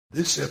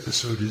This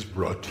episode is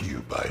brought to you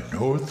by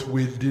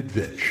Northwind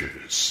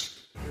Adventures.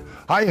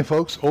 Hiya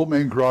folks, Old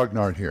Man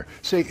Grognard here.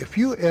 Say, if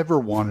you ever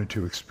wanted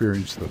to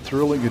experience the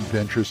thrilling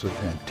adventures of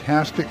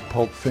fantastic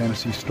pulp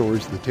fantasy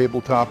stories at the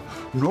tabletop,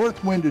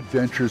 Northwind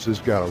Adventures has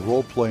got a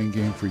role-playing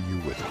game for you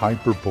with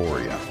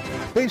Hyperborea.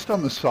 Based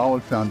on the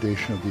solid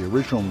foundation of the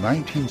original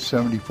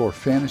 1974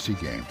 fantasy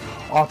game,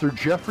 author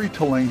Jeffrey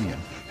Talanian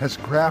has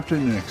crafted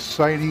an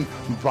exciting,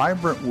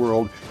 vibrant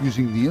world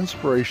using the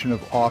inspiration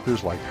of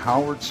authors like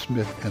Howard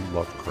Smith and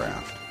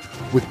Lovecraft.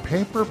 With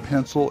paper,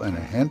 pencil, and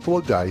a handful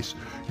of dice,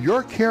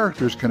 your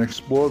characters can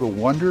explore the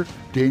wonder,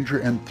 danger,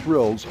 and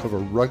thrills of a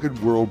rugged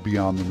world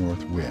beyond the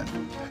North Wind.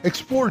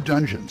 Explore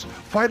dungeons,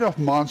 fight off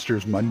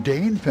monsters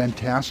mundane,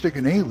 fantastic,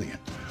 and alien.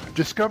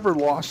 Discover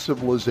lost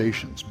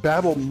civilizations,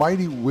 battle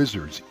mighty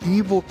wizards,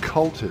 evil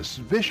cultists,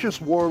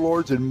 vicious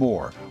warlords, and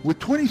more. With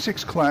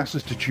 26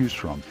 classes to choose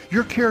from,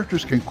 your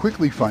characters can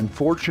quickly find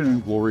fortune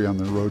and glory on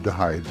the road to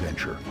high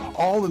adventure,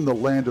 all in the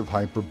land of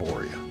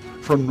Hyperborea.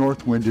 From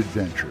Northwind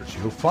Adventures,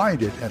 you'll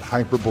find it at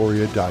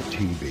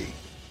hyperborea.tv.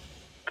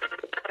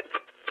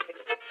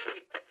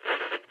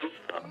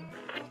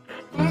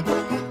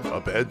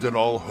 Abandon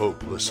all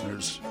hope,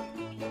 listeners.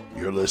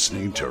 You're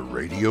listening to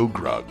Radio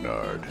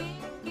Grognard,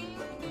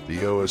 the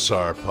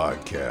OSR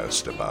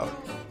podcast about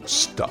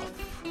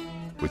stuff,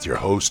 with your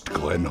host,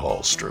 Glenn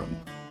Hallstrom.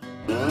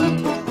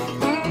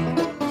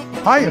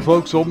 Hiya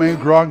folks, Old Man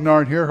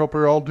Grognard here. Hope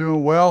you're all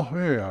doing well.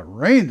 We got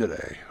rain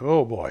today.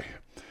 Oh boy.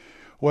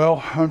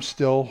 Well, I'm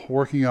still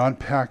working on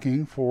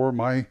packing for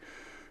my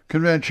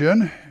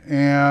convention,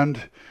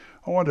 and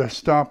I want to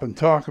stop and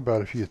talk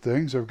about a few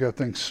things. I've got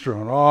things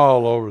strewn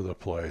all over the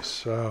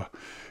place.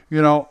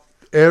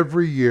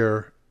 Every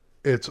year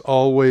it's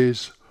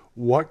always,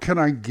 what can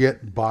I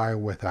get by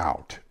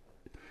without?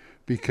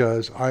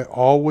 Because I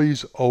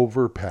always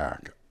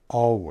overpack,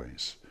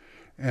 always.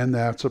 And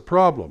that's a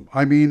problem.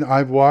 I mean,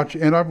 I've watched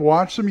some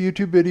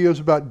YouTube videos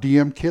about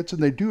DM kits,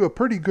 and they do a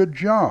pretty good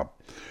job.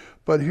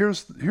 But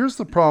here's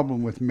the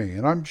problem with me,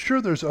 and I'm sure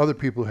there's other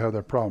people who have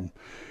that problem.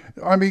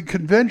 I mean,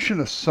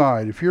 convention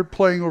aside, if you're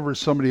playing over at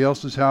somebody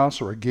else's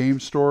house or a game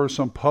store or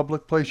some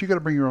public place, you got to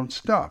bring your own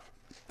stuff.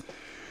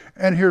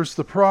 And here's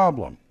the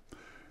problem.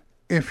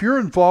 If you're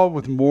involved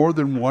with more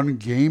than one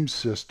game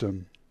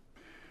system,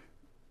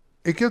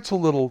 it gets a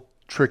little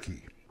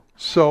tricky.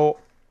 So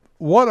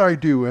what I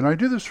do, and I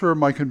do this for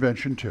my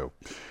convention too,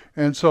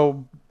 and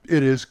so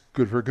it is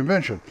good for a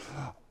convention.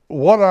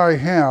 What I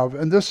have,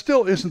 and this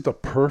still isn't the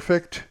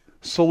perfect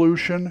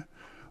solution,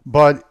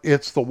 but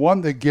it's the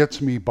one that gets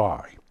me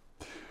by.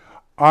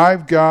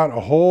 I've got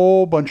a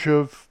whole bunch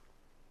of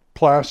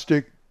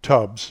plastic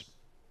tubs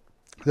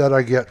that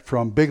I get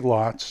from Big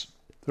Lots.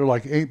 They're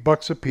like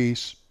 $8 a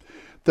piece,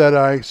 that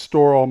I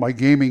store all my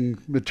gaming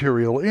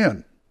material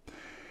in.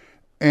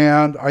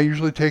 And I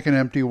usually take an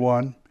empty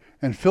one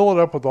and fill it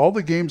up with all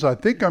the games I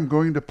think I'm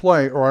going to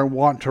play or I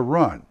want to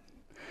run.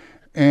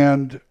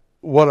 And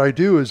what I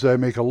do is I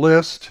make a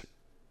list,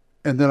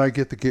 and then I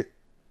get the games,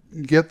 I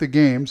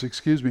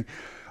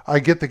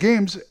get the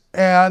games,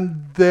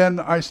 and then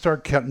I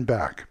start cutting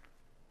back.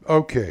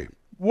 Okay,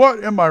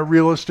 what am I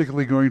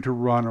realistically going to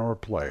run or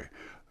play?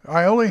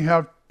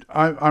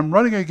 I'm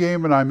running a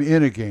game and I'm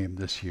in a game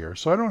this year,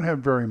 so I don't have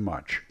very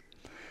much.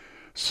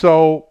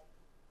 So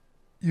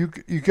you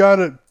got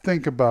to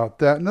think about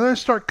that. And then I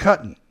start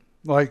cutting.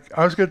 Like,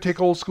 I was going to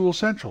take Old School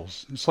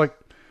Essentials. It's like,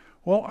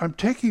 well, I'm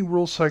taking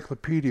Rule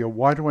Cyclopedia.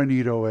 Why do I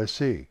need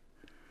OSE?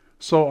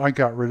 So I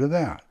got rid of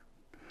that.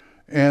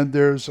 And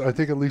there's, I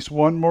think, at least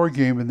one more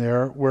game in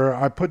there where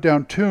I put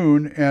down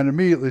Toon and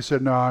immediately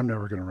said, no, I'm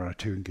never going to run a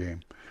Toon game.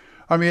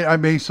 I mean, I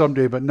may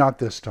someday, but not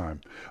this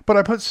time. But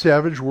I put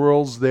Savage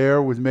Worlds there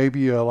with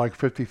maybe like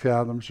 50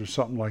 Fathoms or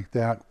something like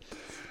that.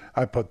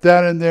 I put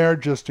that in there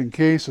just in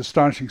case.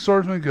 Astonishing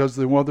Swordsman, because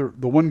the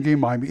one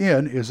game I'm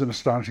in is an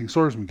Astonishing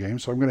Swordsman game,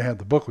 so I'm going to have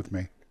the book with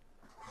me.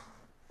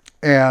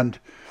 And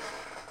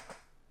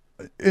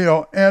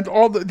and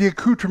all the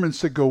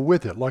accoutrements that go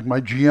with it, like my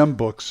GM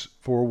books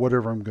for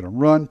whatever I'm going to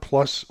run,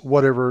 plus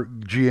whatever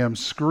GM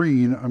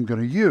screen I'm going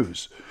to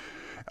use.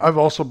 I've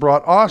also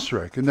brought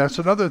Osric, and that's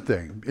another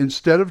thing.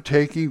 Instead of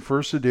taking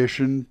first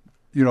edition,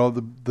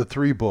 the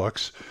 3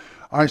 books,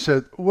 I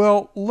said,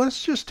 well,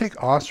 let's just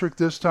take Osric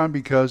this time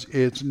because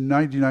it's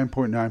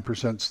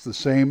 99.9% the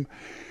same.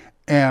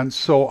 And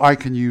so I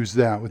can use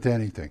that with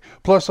anything.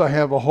 Plus I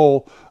have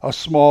a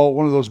small,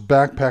 one of those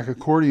backpack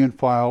accordion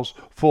files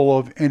full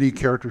of any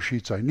character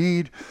sheets I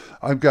need.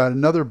 I've got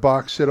another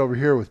box set over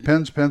here with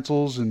pens,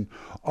 pencils, and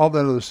all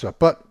that other stuff.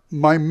 But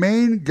my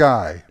main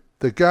guy,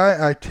 the guy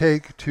I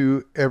take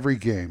to every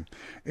game,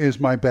 is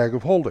my bag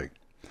of holding.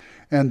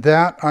 And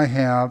that I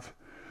have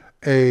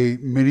a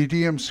mini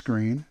DM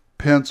screen,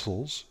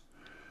 pencils,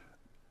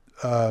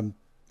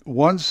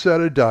 one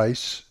set of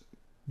dice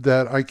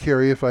that I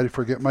carry if I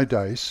forget my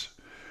dice,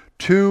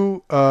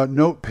 2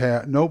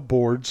 note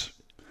boards,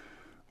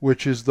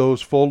 which is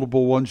those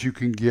foldable ones you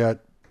can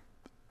get.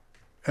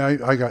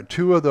 I got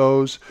 2 of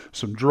those,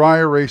 some dry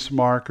erase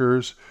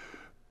markers,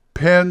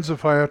 pens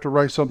if I have to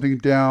write something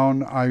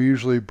down. I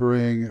usually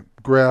bring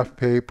graph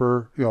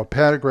paper,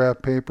 padded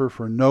graph paper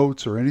for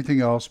notes or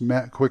anything else,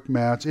 quick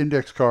mats,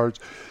 index cards.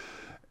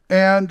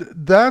 And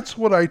that's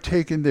what I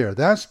take in there.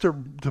 That's to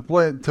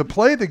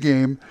play the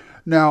game.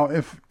 Now,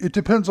 if it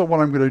depends on what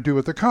I'm going to do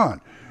at the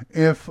con.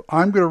 If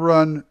I'm going to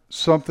run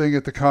something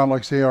at the con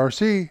like, say,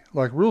 RC,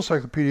 like Rule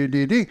Cyclopedia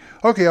D&D,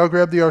 okay, I'll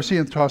grab the RC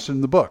and toss it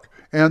in the book.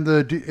 And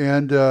a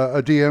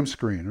DM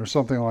screen or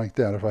something like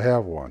that if I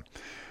have one.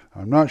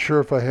 I'm not sure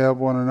if I have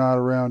one or not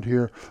around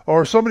here.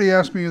 Or somebody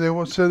asked me,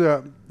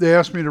 they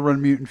asked me to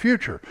run Mutant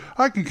Future.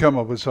 I can come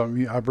up with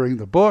something. I bring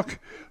the book,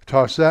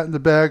 toss that in the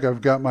bag.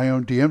 I've got my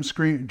own GM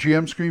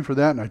screen for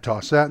that, and I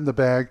toss that in the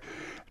bag.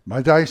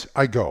 My dice,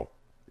 I go.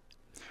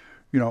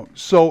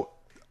 So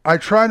I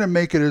try to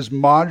make it as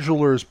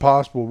modular as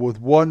possible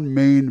with one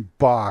main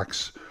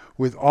box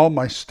with all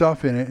my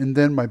stuff in it, and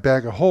then my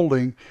bag of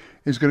holding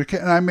is going to,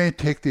 and I may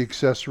take the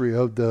accessory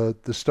of the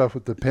stuff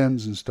with the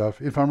pens and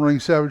stuff. If I'm running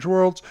Savage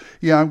Worlds,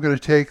 I'm going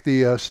to take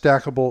the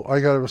stackable. I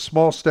got a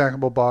small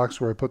stackable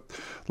box where I put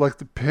like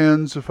the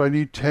pens if I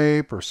need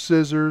tape or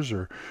scissors,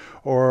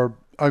 or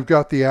I've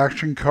got the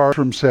action card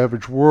from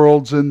Savage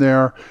Worlds in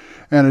there,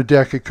 and a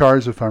deck of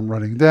cards if I'm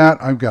running that.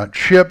 I've got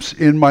chips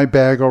in my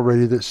bag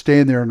already that stay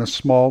in there in a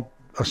small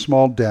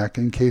deck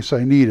in case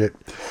I need it.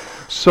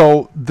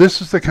 So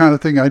this is the kind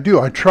of thing I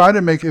do. I try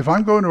to make, if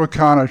I'm going to a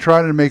con, I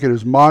try to make it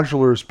as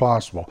modular as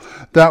possible.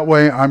 That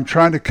way I'm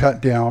trying to cut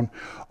down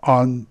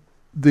on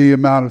the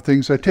amount of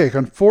things I take.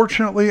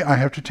 Unfortunately, I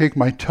have to take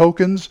my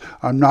tokens.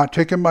 I'm not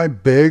taking my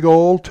big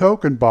old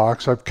token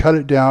box. I've cut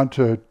it down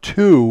to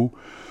 2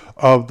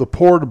 of the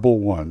portable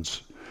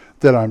ones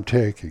that I'm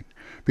taking,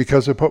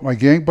 because I put my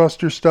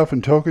Gangbuster stuff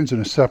and tokens in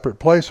a separate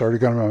place. I already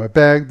got them in my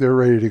bag. They're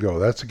ready to go.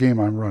 That's the game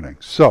I'm running.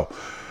 So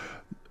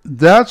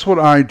that's what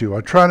I do.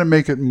 I try to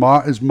make it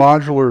as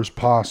modular as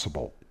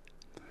possible.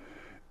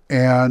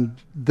 And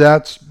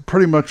that's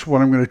pretty much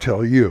what I'm going to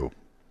tell you.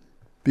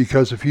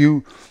 Because if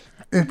you're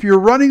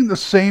running the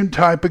same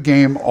type of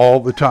game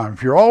all the time,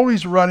 if you're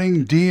always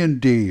running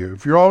D&D,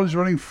 if you're always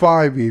running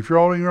 5e, if you're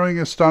always running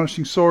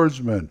Astonishing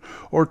Swordsman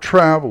or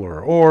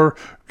Traveler or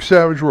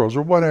Savage Worlds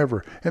or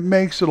whatever, it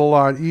makes it a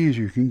lot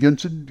easier.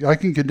 I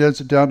can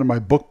condense it down to my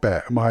book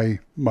bag, my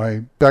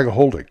bag of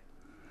holding.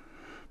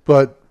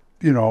 But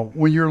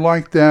when you're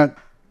like that,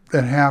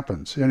 that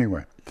happens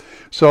anyway.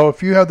 So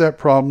if you have that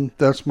problem,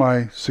 that's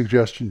my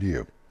suggestion to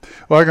you.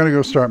 Well, I'm going to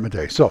go start my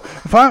day. So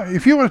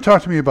if you want to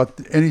talk to me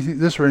about anything,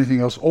 this or anything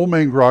else,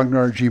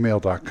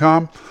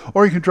 oldmangrognard@gmail.com,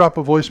 or you can drop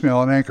a voicemail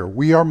on Anchor.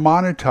 We are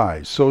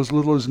monetized, so as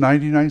little as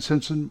 99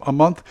 cents a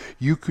month,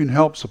 you can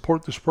help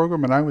support this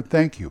program, and I would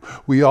thank you.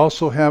 We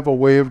also have a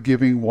way of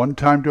giving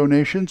one-time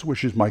donations,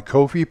 which is my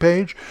Ko-fi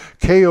page,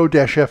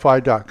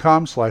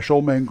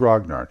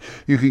 ko-fi.com/oldmangrognard.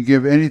 You can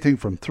give anything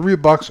from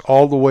 $3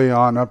 all the way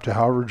on up to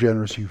however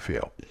generous you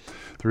feel.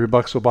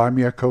 $3 will buy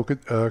me a Coke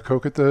at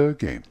the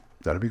game.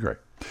 That'd be great.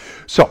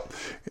 So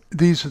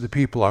these are the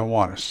people I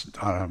want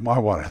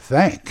to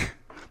thank,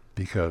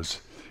 because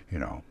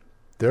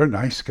they're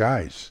nice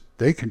guys.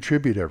 They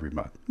contribute every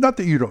month. Not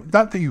that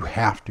you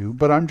have to,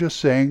 but I'm just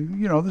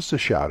saying, this is a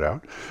shout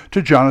out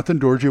to Jonathan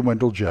Dorje,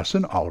 Wendell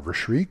Jessen, Oliver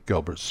Shriek,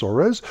 Gilbert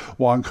Soares,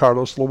 Juan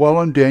Carlos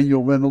Llewellyn,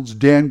 Daniel Reynolds,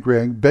 Dan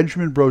Gregg,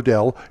 Benjamin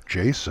Brodell,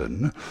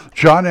 Jason,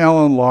 John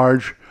Allen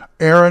Large,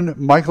 Aaron,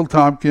 Michael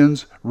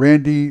Tompkins,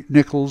 Randy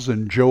Nichols,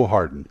 and Joe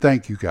Harden.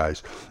 Thank you,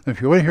 guys. And if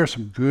you want to hear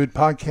some good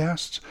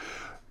podcasts,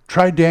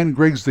 try Dan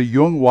Gregg's The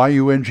Jung,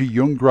 Y-U-N-G,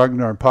 Jung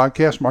Grognard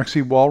podcast. Mark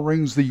C.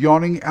 Walring's The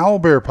Yawning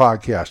Owlbear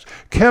podcast.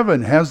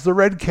 Kevin has The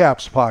Red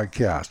Caps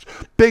podcast.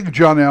 Big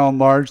John Allen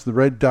Large, The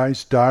Red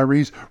Dice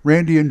Diaries.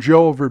 Randy and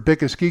Joe over at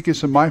Bickus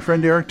Geekus, and my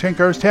friend Eric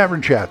Tenkar's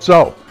Tavern Chat.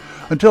 So,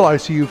 until I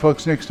see you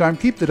folks next time,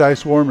 keep the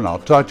dice warm, and I'll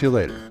talk to you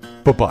later.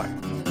 Bye-bye.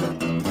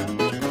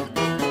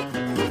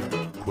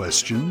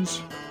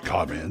 Questions?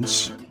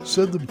 Comments?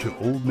 Send them to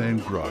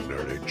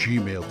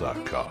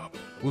oldmangrognard@gmail.com.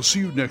 We'll see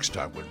you next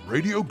time when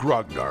Radio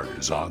Grognard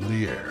is on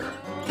the air.